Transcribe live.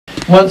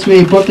once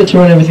we booked the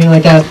tour and everything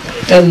like that,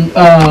 and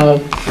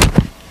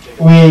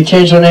we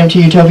changed our name to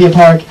Utopia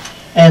Park,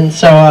 and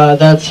so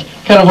that's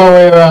kind of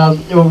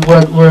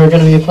what we're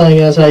going to be playing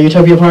as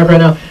Utopia Park right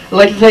now. I'd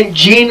like to thank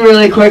Gene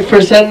really quick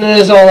for setting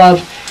this all up.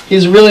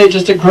 He's really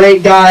just a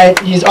great guy.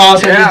 He's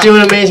awesome. Yeah. He's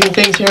doing amazing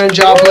things here in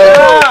Joplin.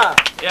 Yeah.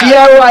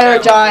 DIY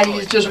or die.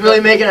 He's just really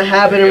making it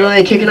happen and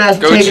really kicking ass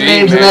and taking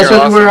names, and that's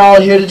what awesome. we're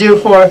all here to do.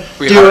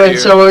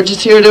 So we're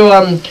just here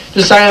to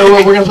decide.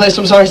 We're gonna play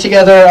some songs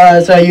together.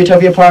 It's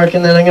Utopia Park,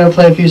 and then I'm gonna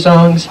play a few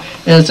songs.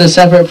 And it's a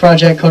separate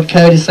project called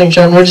Coyote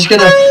Slingshot. And we're just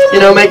gonna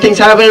make things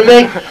happen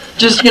and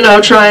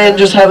try and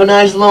just have a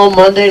nice little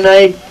Monday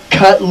night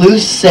cut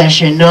loose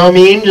session, know what I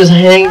mean? Just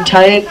hang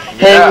tight,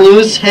 hang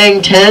loose,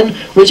 hang 10,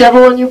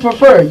 whichever one you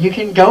prefer. You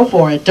can go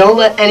for it. Don't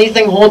let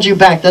anything hold you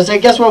back. That's, I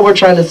guess, what we're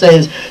trying to say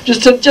is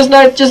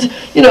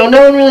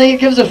no one really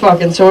gives a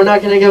fuck, and so we're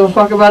not gonna give a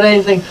fuck about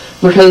anything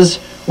because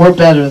we're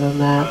better than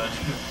that.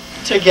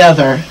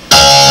 Together.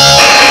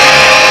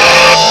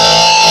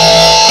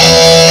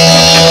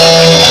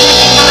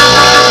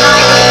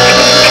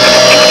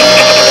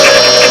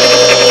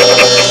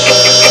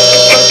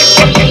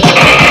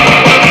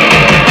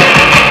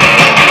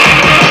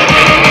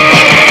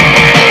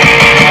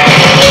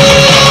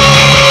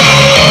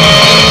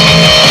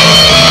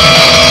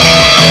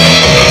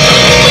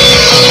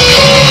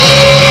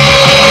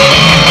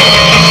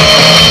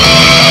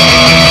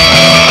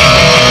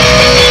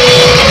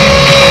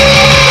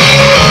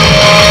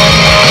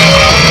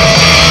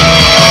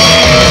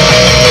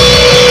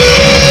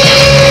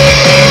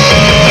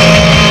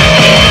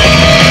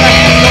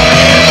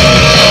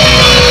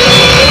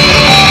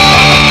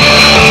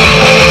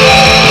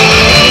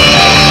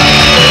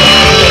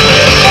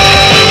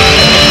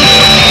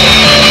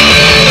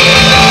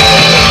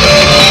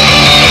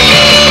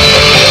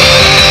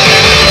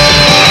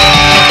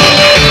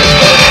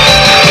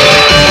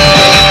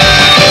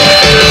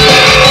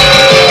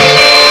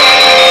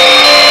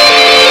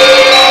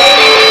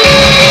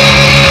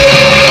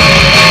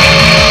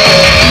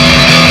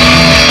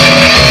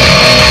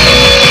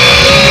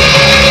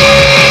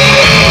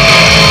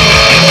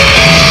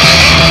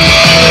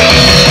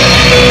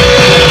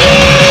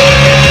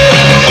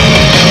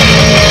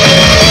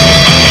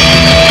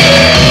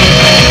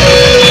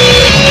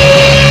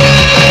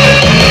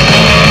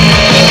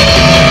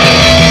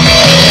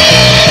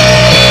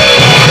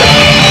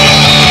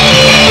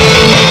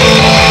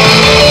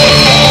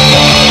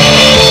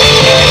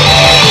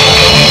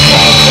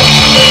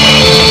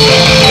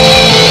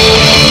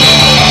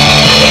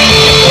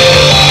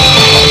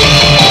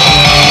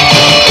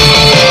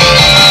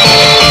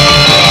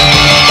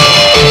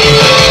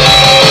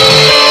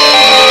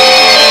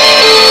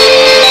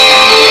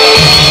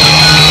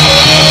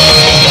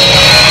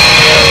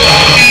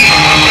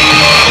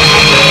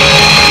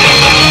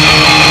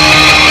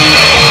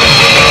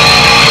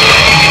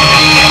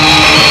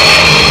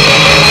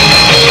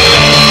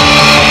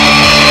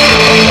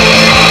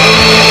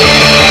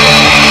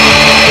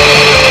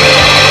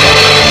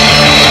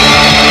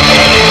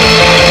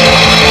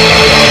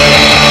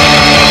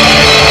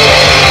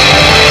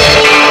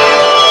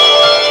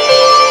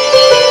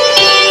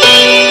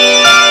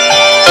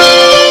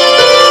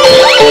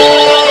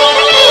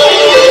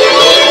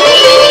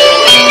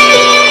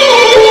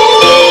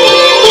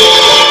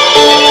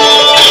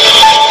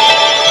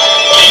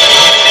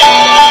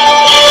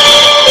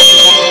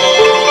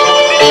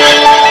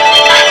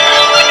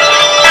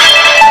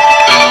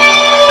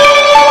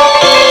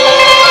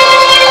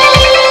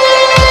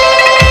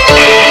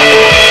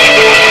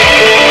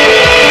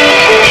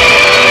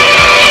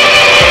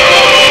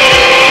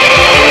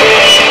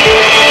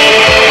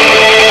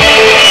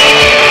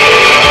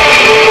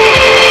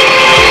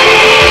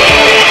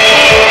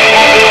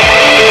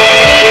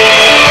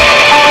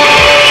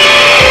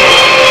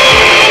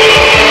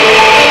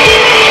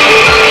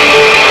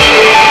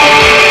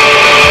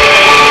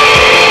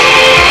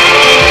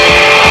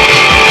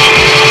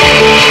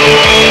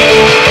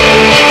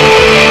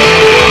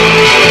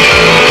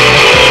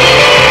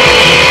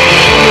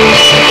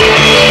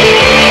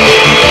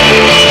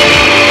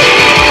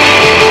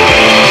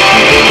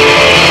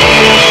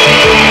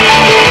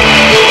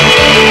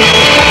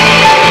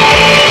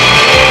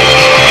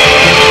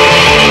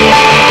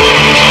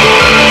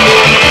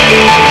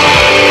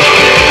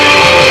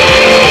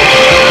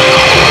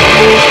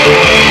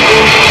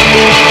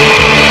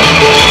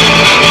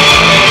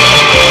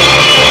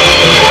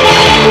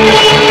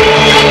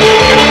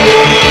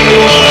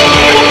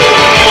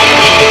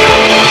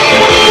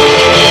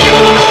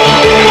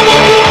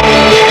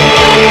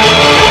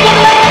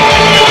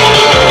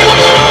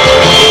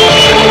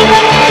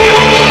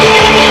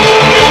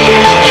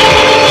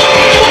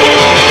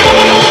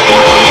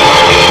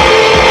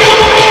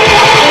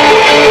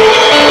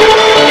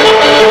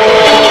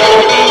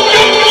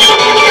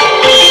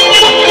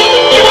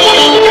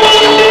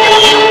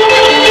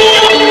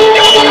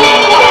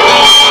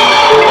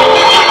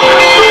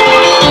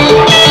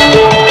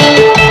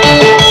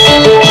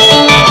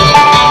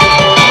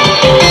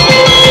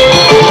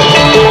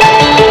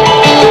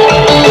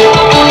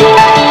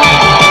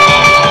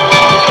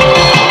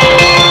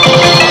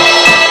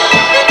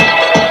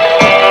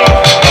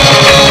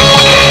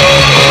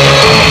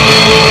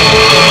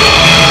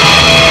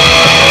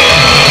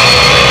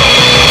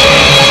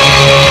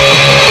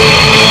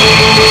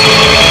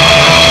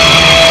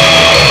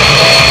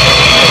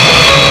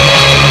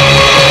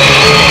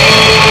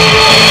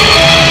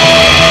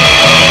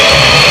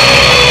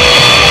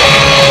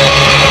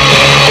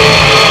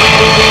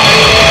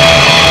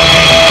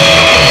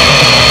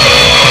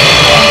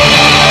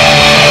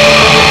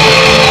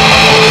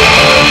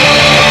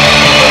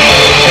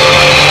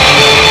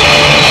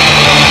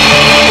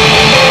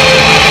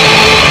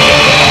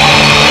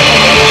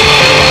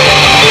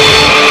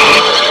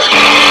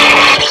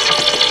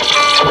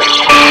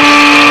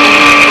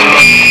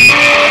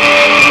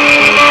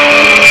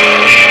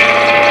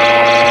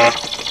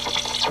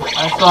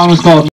 song was called